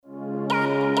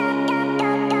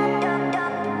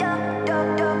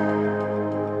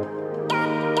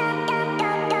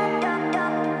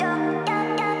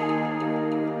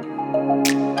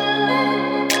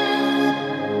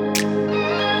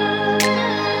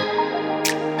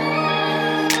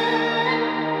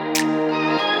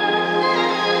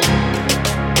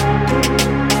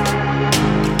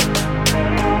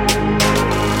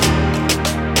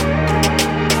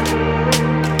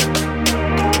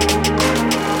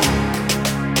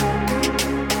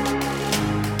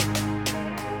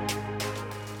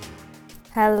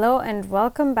Hello and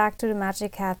welcome back to the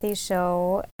Magic Kathy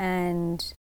show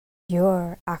and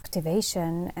your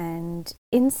activation and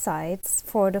insights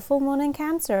for the full moon in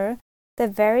Cancer, the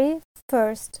very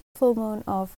first full moon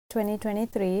of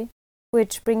 2023,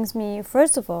 which brings me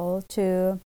first of all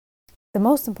to the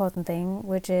most important thing,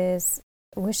 which is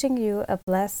wishing you a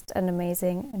blessed and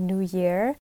amazing new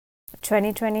year.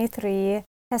 2023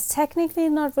 has technically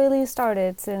not really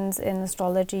started, since in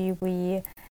astrology we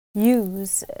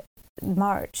use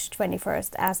March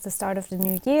 21st as the start of the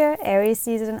new year, Aries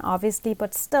season obviously,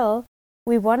 but still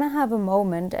we want to have a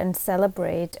moment and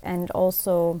celebrate and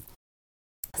also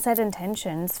set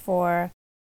intentions for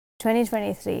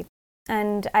 2023.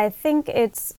 And I think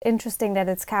it's interesting that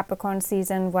it's Capricorn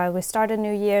season while we start a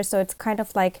new year, so it's kind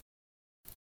of like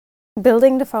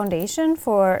building the foundation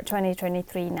for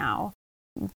 2023 now,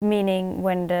 meaning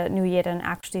when the new year then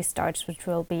actually starts, which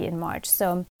will be in March.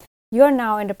 So you're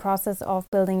now in the process of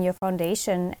building your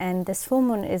foundation, and this full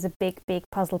moon is a big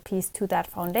puzzle piece to that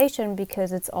foundation,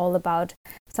 because it's all about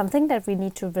something that we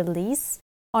need to release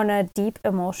on a deep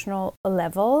emotional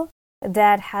level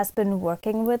that has been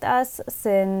working with us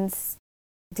since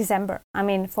December. I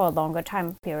mean, for a longer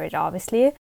time period,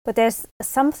 obviously, but there's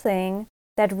something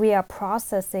that we are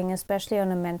processing, especially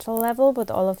on a mental level, with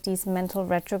all of these mental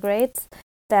retrogrades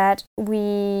that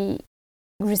we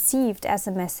received as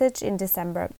a message in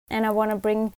December. And I want to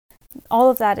bring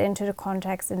all of that into the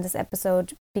context in this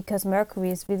episode, because Mercury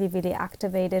is really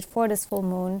activated for this full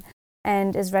moon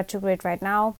and is retrograde right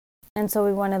now. And so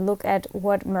we want to look at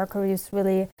what Mercury is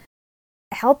really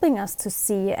helping us to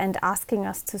see and asking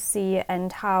us to see,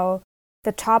 and how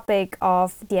the topic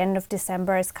of the end of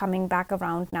December is coming back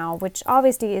around now, which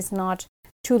obviously is not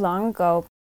too long ago.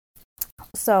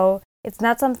 So it's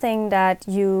not something that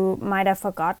you might have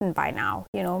forgotten by now,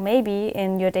 maybe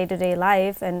in your day-to-day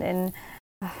life and in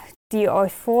the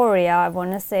euphoria, I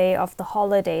want to say, of the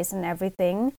holidays and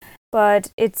everything. But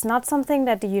it's not something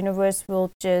that the universe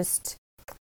will just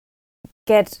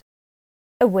get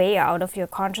away out of your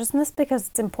consciousness, because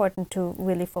it's important to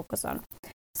really focus on.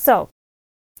 So,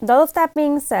 all of that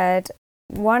being said,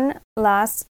 one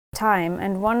last time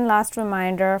and one last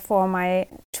reminder for my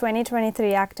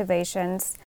 2023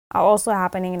 activations are also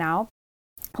happening now.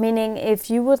 Meaning, if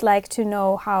you would like to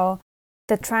know how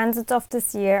the transits of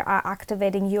this year are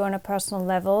activating you on a personal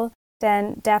level,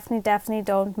 then definitely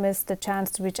don't miss the chance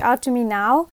to reach out to me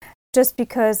now, just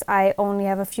because I only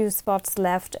have a few spots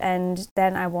left, and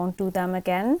then I won't do them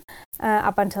again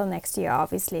up until next year,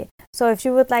 obviously. So if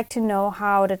you would like to know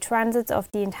how the transits of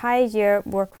the entire year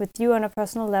work with you on a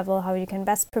personal level, how you can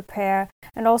best prepare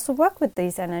and also work with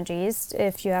these energies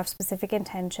if you have specific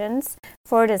intentions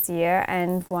for this year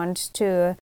and want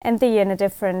to end the year in a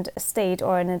different state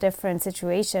or in a different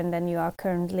situation than you are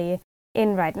currently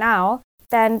in right now,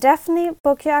 then definitely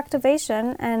book your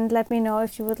activation and let me know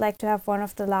if you would like to have one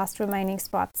of the last remaining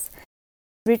spots.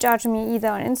 Reach out to me either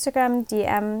on Instagram,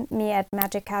 DM me at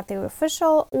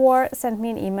magickathyofficial, or send me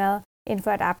an email,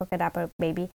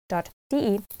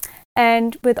 info@abracadabra.baby.de.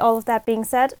 And with all of that being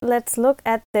said, let's look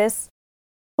at this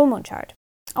full moon chart.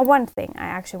 One thing I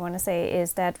actually want to say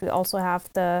is that we also have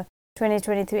the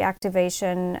 2023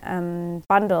 activation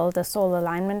bundle, the soul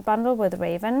alignment bundle with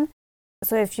Raven.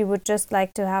 So if you would just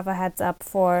like to have a heads up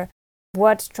for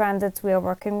what transits we are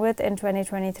working with in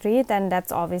 2023, then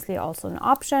that's obviously also an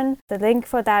option. The link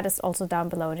for that is also down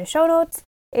below in the show notes.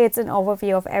 It's an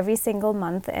overview of every single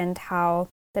month and how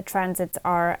the transits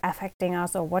are affecting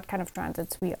us, or what kind of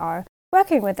transits we are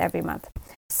working with every month.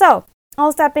 So,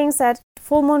 all that being said,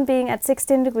 full moon being at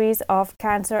 16 degrees of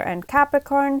Cancer and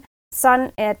Capricorn,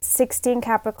 Sun at 16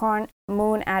 Capricorn,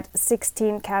 Moon at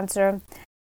 16 Cancer.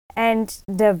 And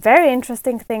the very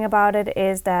interesting thing about it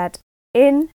is that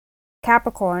in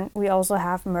Capricorn, we also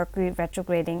have Mercury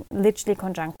retrograding, literally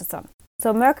conjunct the Sun.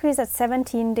 So Mercury is at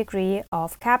 17 degrees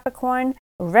of Capricorn,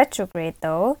 retrograde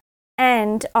though.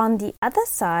 And on the other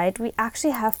side, we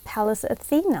actually have Pallas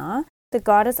Athena, the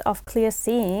goddess of clear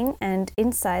seeing and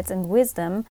insights and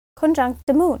wisdom, conjunct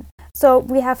the Moon. So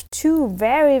we have two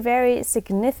very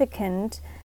significant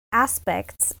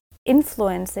aspects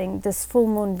influencing this full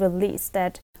moon release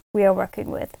that we are working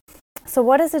with. So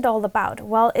what is it all about?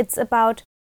 Well, it's about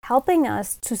helping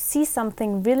us to see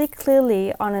something really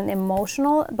clearly on an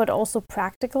emotional but also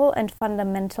practical and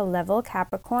fundamental level,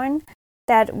 Capricorn,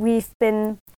 that we've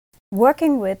been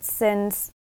working with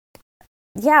since,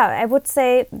 I would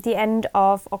say the end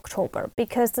of October,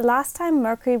 because the last time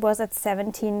Mercury was at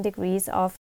 17 degrees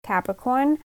of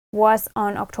Capricorn was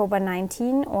on October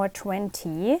 19 or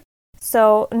 20.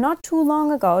 So not too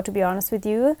long ago, to be honest with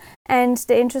you. And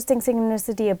the interesting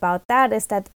synchronicity about that is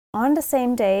that on the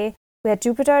same day, We had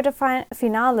Jupiter at the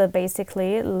finale,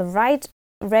 basically, right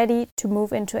ready to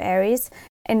move into Aries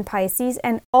in Pisces.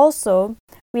 And also,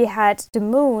 we had the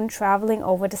moon traveling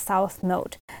over the south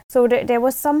node. So there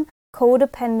was some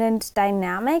codependent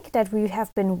dynamic that we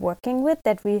have been working with,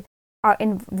 that we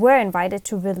were invited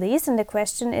to release. And the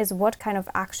question is, what kind of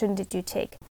action did you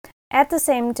take? At the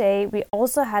same day, we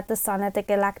also had the sun at the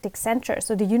galactic center.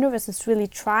 So the universe is really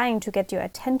trying to get your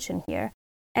attention here.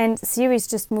 And Ceres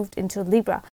just moved into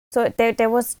Libra. So there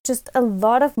was just a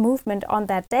lot of movement on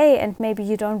that day, and maybe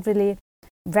you don't really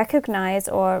recognize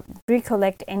or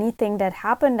recollect anything that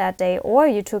happened that day, or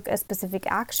you took a specific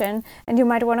action and you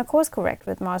might want to course correct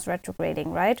with Mars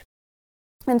retrograding, right?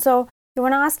 And so you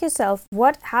want to ask yourself,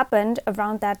 what happened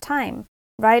around that time,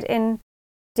 right?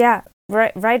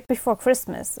 Right before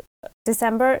Christmas,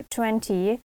 December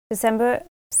 20, December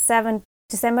 7,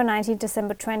 December 19,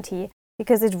 December 20,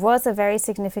 because it was a very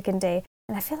significant day.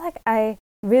 And I feel like I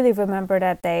really remember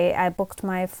that day. I booked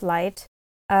my flight.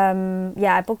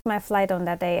 I booked my flight on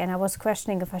that day, and I was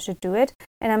questioning if I should do it.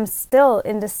 And I'm still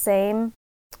in the same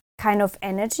kind of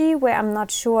energy where I'm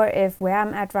not sure if where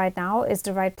I'm at right now is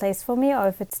the right place for me, or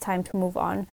if it's time to move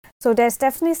on. So there's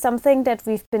definitely something that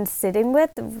we've been sitting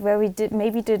with where we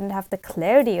maybe didn't have the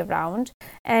clarity around.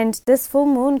 And this full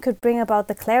moon could bring about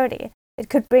the clarity. It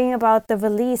could bring about the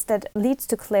release that leads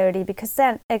to clarity, because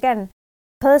then, again,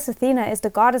 Pallas Athena is the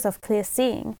goddess of clear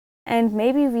seeing. And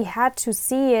maybe we had to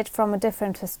see it from a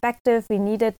different perspective. We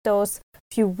needed those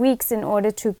few weeks in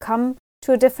order to come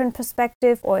to a different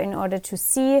perspective, or in order to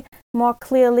see more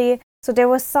clearly. So there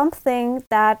was something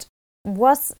that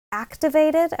was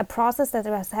activated, a process that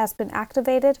has been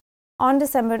activated on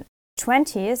December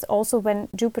 20th, also when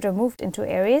Jupiter moved into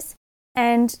Aries,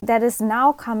 and that is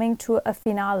now coming to a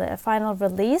finale, a final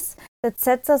release that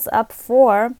sets us up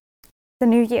for the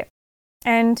new year.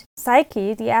 And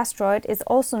Psyche, the asteroid, is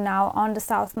also now on the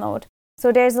south node.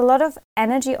 So there's a lot of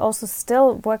energy also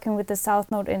still working with the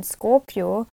south node in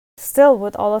Scorpio, still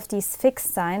with all of these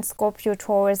fixed signs, Scorpio,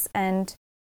 Taurus, and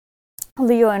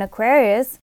Leo and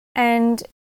Aquarius. And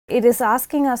it is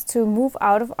asking us to move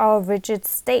out of our rigid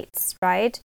states,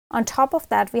 right? On top of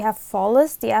that, we have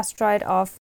Pallas, the asteroid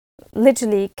of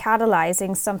literally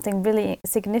catalyzing something really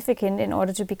significant in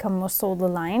order to become more soul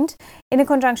aligned, in a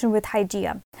conjunction with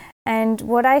Hygeia. And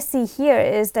what I see here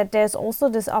is that there's also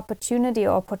this opportunity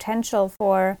or potential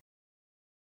for,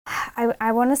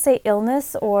 I want to say,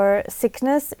 illness or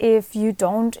sickness if you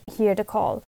don't hear the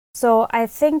call. So I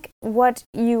think what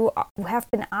you have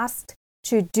been asked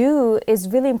to do is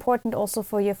really important also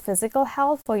for your physical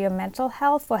health, for your mental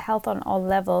health, for health on all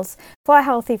levels, for a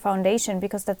healthy foundation,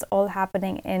 because that's all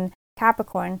happening in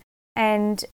Capricorn.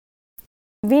 And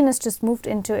Venus just moved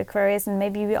into Aquarius, and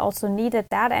maybe we also needed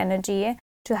that energy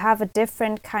to have a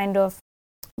different kind of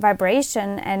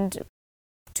vibration and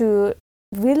to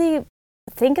really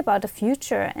think about the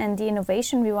future and the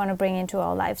innovation we want to bring into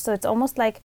our life. So it's almost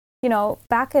like,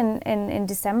 back in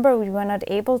December, we were not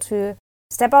able to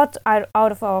step out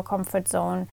of our comfort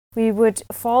zone. We would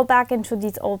fall back into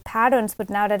these old patterns, but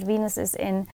now that Venus is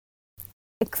in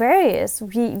Aquarius,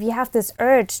 we have this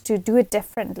urge to do it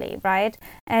differently, right?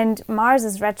 And Mars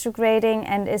is retrograding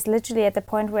and is literally at the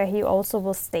point where he also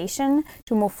will station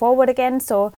to move forward again.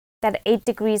 So that 8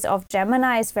 degrees of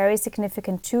Gemini is very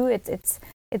significant too.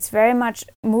 It's very much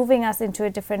moving us into a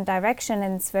different direction,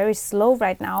 and it's very slow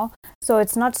right now. So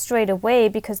it's not straight away,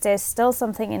 because there's still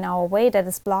something in our way that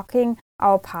is blocking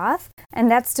our path.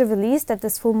 And that's the release that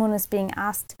this full moon is being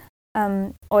asked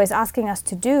or is asking us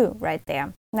to do right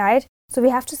there, right? So we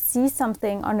have to see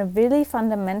something on a really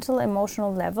fundamental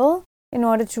emotional level in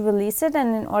order to release it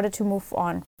and in order to move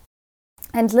on.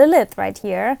 And Lilith right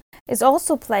here is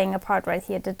also playing a part right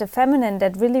here, that the feminine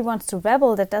that really wants to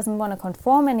rebel, that doesn't want to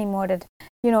conform anymore, that,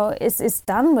 is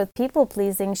done with people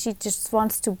pleasing. She just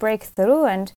wants to break through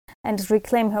and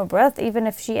reclaim her worth, even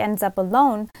if she ends up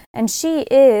alone. And she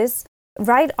is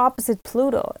right opposite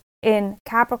Pluto in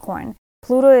Capricorn.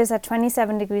 Pluto is at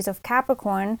 27 degrees of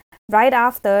Capricorn, right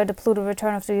after the Pluto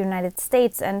return of the United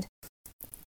States, and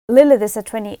Lilith is at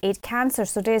 28 Cancer.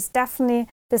 So there's definitely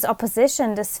this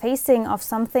opposition, this facing of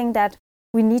something that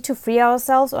we need to free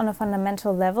ourselves on a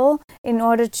fundamental level in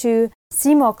order to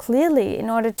see more clearly, in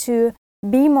order to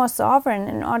be more sovereign,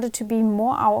 in order to be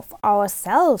more of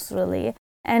ourselves, really.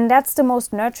 And that's the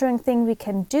most nurturing thing we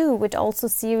can do, with also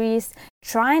Ceres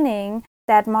trining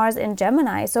that Mars in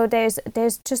Gemini. So there's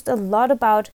just a lot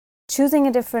about choosing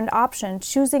a different option,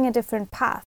 choosing a different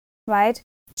path, right?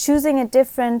 Choosing a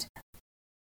different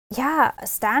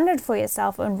standard for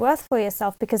yourself and worth for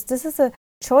yourself, because this is a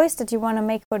choice that you want to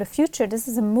make for the future. This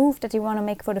is a move that you want to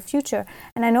make for the future.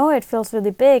 And I know it feels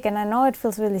really big, and I know it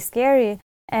feels really scary.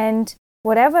 And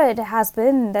whatever it has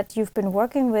been that you've been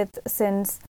working with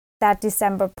since that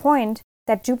December point,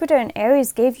 that Jupiter in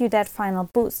Aries gave you that final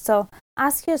boost. So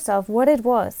ask yourself what it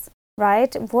was,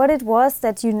 right? What it was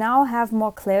that you now have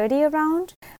more clarity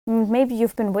around. Maybe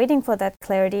you've been waiting for that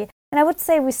clarity. And I would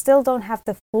say we still don't have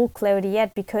the full clarity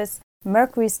yet, because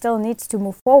Mercury still needs to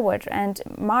move forward and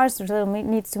Mars still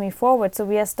needs to move forward. So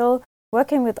we are still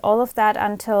working with all of that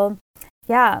until,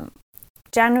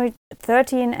 January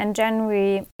 13 and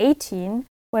January 18,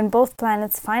 when both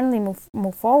planets finally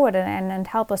move forward and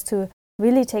help us to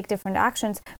really take different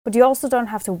actions. But you also don't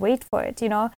have to wait for it,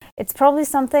 It's probably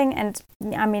something, and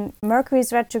I mean, Mercury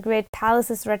is retrograde,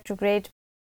 Pallas is retrograde.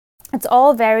 It's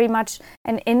all very much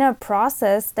an inner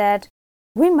process that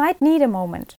we might need a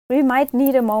moment. We might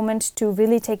need a moment to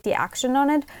really take the action on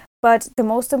it. But the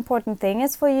most important thing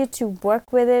is for you to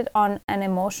work with it on an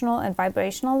emotional and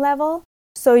vibrational level.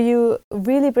 So you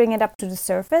really bring it up to the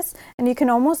surface, and you can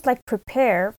almost like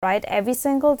prepare, right, every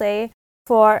single day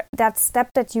for that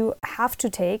step that you have to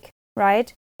take,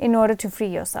 right, in order to free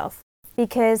yourself.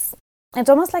 Because it's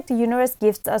almost like the universe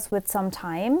gives us with some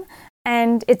time,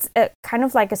 and it's kind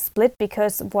of like a split,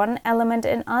 because one element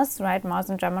in us, right, Mars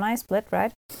and Gemini split,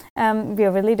 right, we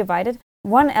are really divided.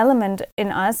 One element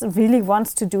in us really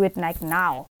wants to do it like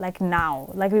now, like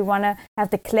we want to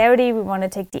have the clarity, we want to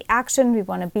take the action, we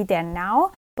want to be there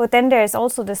now. But then there's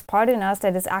also this part in us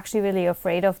that is actually really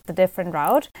afraid of the different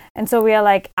route. And so we are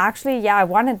like, actually, I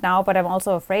want it now, but I'm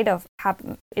also afraid of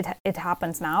it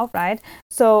happens now, right?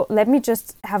 So let me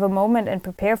just have a moment and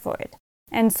prepare for it.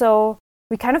 And so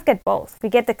we kind of get both. We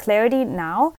get the clarity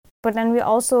now, but then we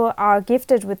also are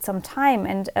gifted with some time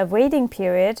and a waiting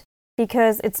period,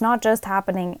 because it's not just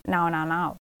happening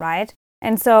now, right?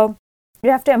 And so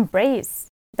you have to embrace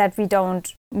that we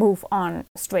don't move on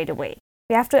straight away.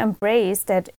 We have to embrace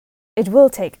that it will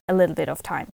take a little bit of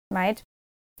time, right?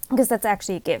 Because that's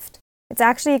actually a gift. It's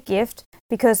actually a gift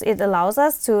because it allows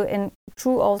us to, in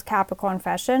true old Capricorn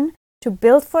fashion, to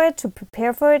build for it, to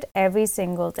prepare for it every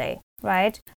single day,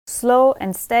 right? Slow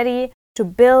and steady, to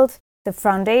build the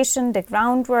foundation, the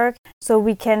groundwork, so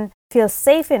we can feel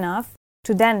safe enough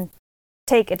to then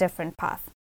take a different path,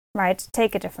 right?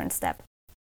 Take a different step.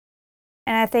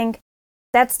 And I think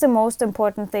that's the most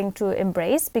important thing to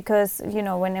embrace, because,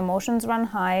 when emotions run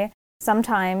high,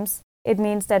 sometimes it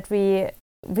means that we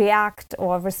react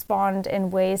or respond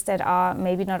in ways that are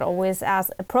maybe not always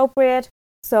as appropriate.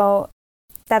 So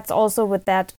that's also with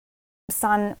that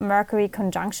Sun-Mercury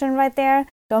conjunction right there.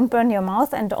 Don't burn your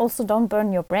mouth, and also don't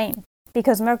burn your brain,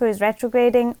 because Mercury is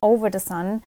retrograding over the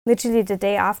Sun literally the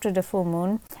day after the full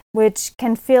moon, which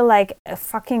can feel like a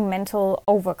fucking mental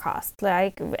overcast,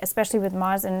 like especially with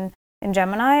Mars in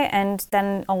Gemini, and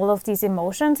then all of these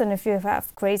emotions. And if you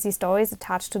have crazy stories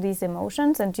attached to these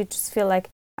emotions and you just feel like,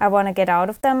 I want to get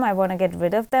out of them, I want to get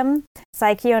rid of them,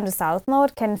 Psyche on the South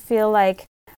Node can feel like,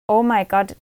 oh my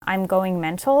God, I'm going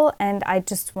mental and I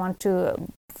just want to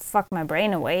fuck my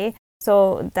brain away.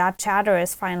 So that chatter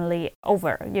is finally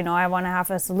over. I want to have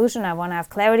a solution. I want to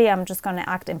have clarity. I'm just going to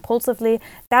act impulsively.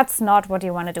 That's not what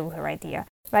you want to do right here,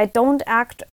 right? Don't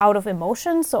act out of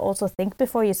emotion. So also think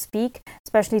before you speak,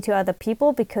 especially to other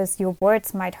people, because your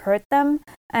words might hurt them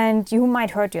and you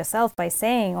might hurt yourself by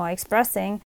saying or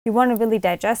expressing. You want to really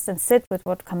digest and sit with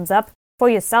what comes up for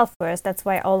yourself first. That's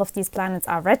why all of these planets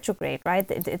are retrograde, right?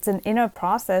 It's an inner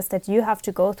process that you have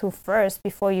to go through first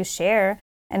before you share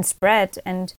and spread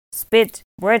and spit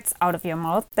words out of your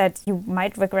mouth that you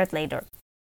might regret later.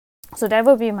 So that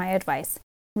would be my advice.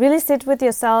 Really sit with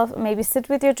yourself, maybe sit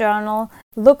with your journal,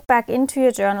 look back into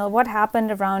your journal, what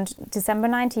happened around December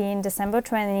 19, December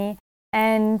 20,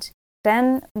 and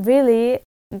then really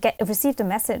receive the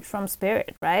message from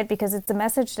Spirit, right? Because it's a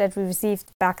message that we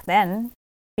received back then,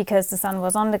 because the Sun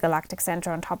was on the galactic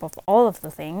center on top of all of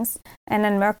the things, and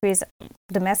then Mercury,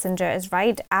 the messenger, is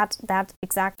right at that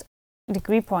exact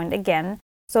degree point again.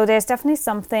 So there's definitely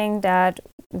something that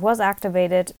was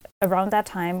activated around that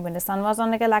time when the Sun was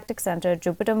on the galactic center,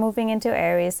 Jupiter moving into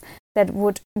Aries, that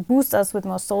would boost us with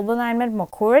more soul alignment, more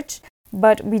courage.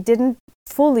 But we didn't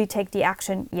fully take the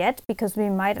action yet, because we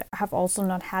might have also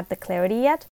not had the clarity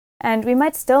yet. And we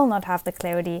might still not have the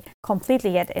clarity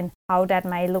completely yet in how that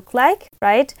might look like,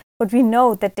 right? But we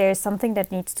know that there is something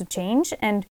that needs to change,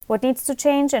 and what needs to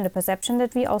change, and the perception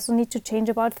that we also need to change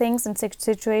about things and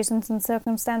situations and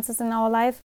circumstances in our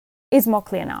life is more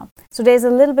clear now. So there's a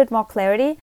little bit more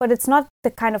clarity, but it's not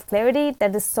the kind of clarity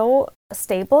that is so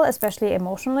stable, especially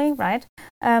emotionally, right?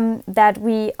 That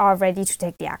we are ready to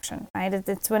take the action, right?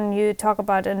 It's when you talk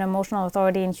about an emotional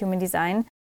authority in human design,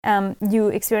 you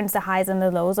experience the highs and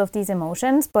the lows of these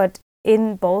emotions, but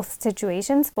in both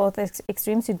situations, both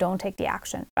extremes, you don't take the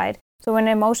action, right? So when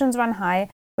emotions run high,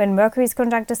 when Mercury is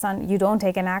conjunct the Sun, you don't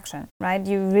take an action, right?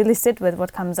 You really sit with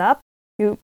what comes up,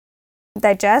 you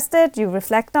digest it, you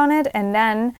reflect on it, and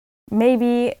then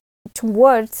maybe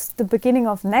towards the beginning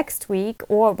of next week,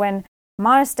 or when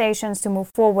Mars stations to move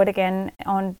forward again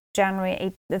on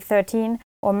January 13,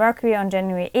 or Mercury on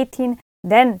January 18,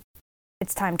 then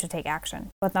it's time to take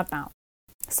action, but not now.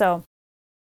 So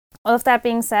all of that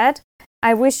being said,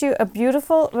 I wish you a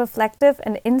beautiful, reflective,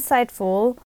 and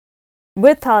insightful,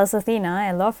 with Pallas Athena,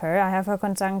 I love her, I have her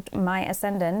conjunct my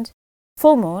ascendant,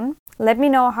 full moon. Let me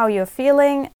know how you're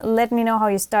feeling. Let me know how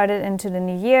you started into the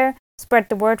new year. Spread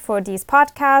the word for these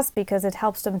podcasts because it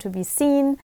helps them to be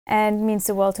seen and means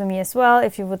the world to me as well.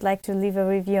 If you would like to leave a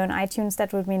review on iTunes,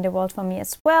 that would mean the world for me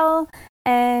as well.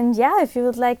 And yeah, if you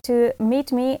would like to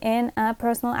meet me in a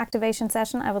personal activation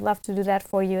session, I would love to do that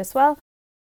for you as well.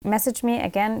 Message me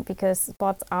again because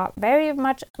spots are very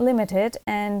much limited.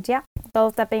 And yeah, all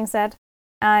of that being said,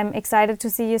 I'm excited to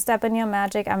see you step in your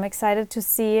magic. I'm excited to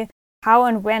see how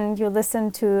and when you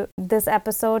listen to this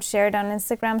episode. Share it on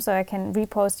Instagram so I can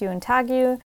repost you and tag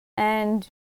you. And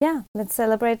yeah, let's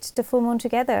celebrate the full moon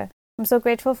together. I'm so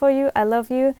grateful for you. I love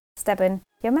you. Step in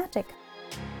your magic.